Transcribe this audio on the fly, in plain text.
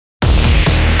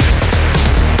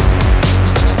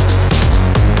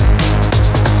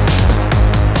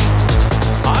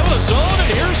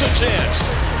chance.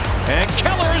 And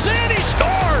Keller is in, he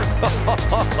scored!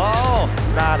 Oh,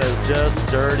 that is just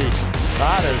dirty.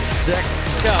 That is sick.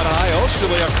 Out high,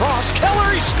 Osterley across,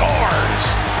 Keller, he scores!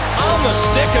 On the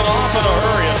stick and off in a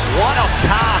hurry. What a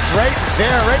pass right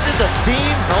there, right to the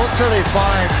seam. Osterley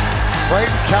finds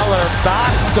Clayton Keller back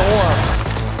door.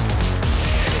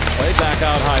 Way back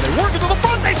out high, they work it to the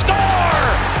front, they score!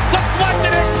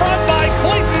 Deflected in front by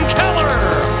Clayton Keller!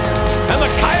 And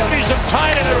the Coyotes have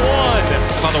tied it at 1.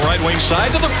 On the right wing side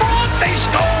to the front, they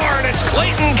scored! It's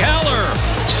Clayton Keller!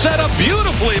 Set up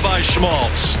beautifully by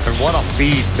Schmaltz. And what a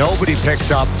feed. Nobody picks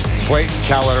up Clayton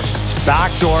Keller.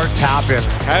 Backdoor tap in.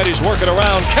 Coyotes working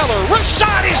around Keller. Wrist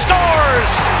shot, he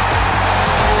scores!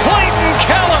 Clayton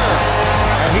Keller!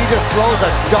 And he just throws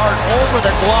a dart over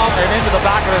the glove and into the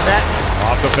back of the net.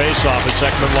 Off the faceoff, it's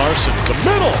Ekman-Larsson. The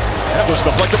middle. That was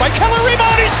deflected by Keller.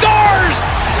 Rebound, he scores!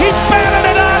 He batted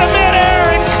it out of midair,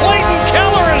 and Clayton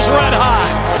Keller is red hot.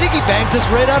 I think he bangs this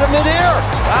right out of midair.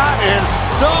 That is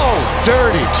so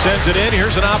dirty. Sends it in.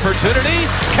 Here's an opportunity.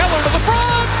 Keller to the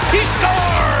front. He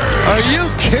scores! Are you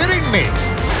kidding me?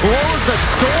 Blows the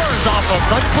doors off of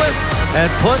Sundquist and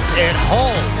puts it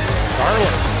home.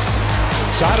 Garland.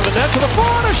 Side of the net to the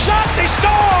front. A shot. They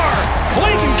score!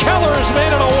 Clayton Keller has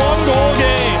made it a one-goal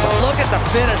game. Look at the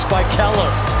finish by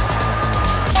Keller.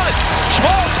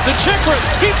 Schmaltz to Chikrin.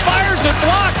 He fires it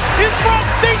blocked. In front.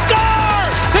 They score!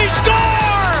 They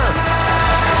score!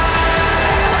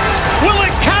 Will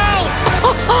it count?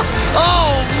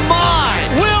 Oh my!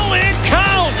 Will it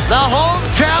count? The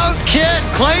hometown kid,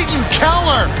 Clayton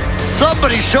Keller.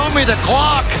 Somebody show me the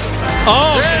clock.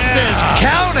 Oh, this is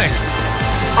counting.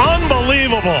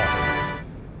 Unbelievable.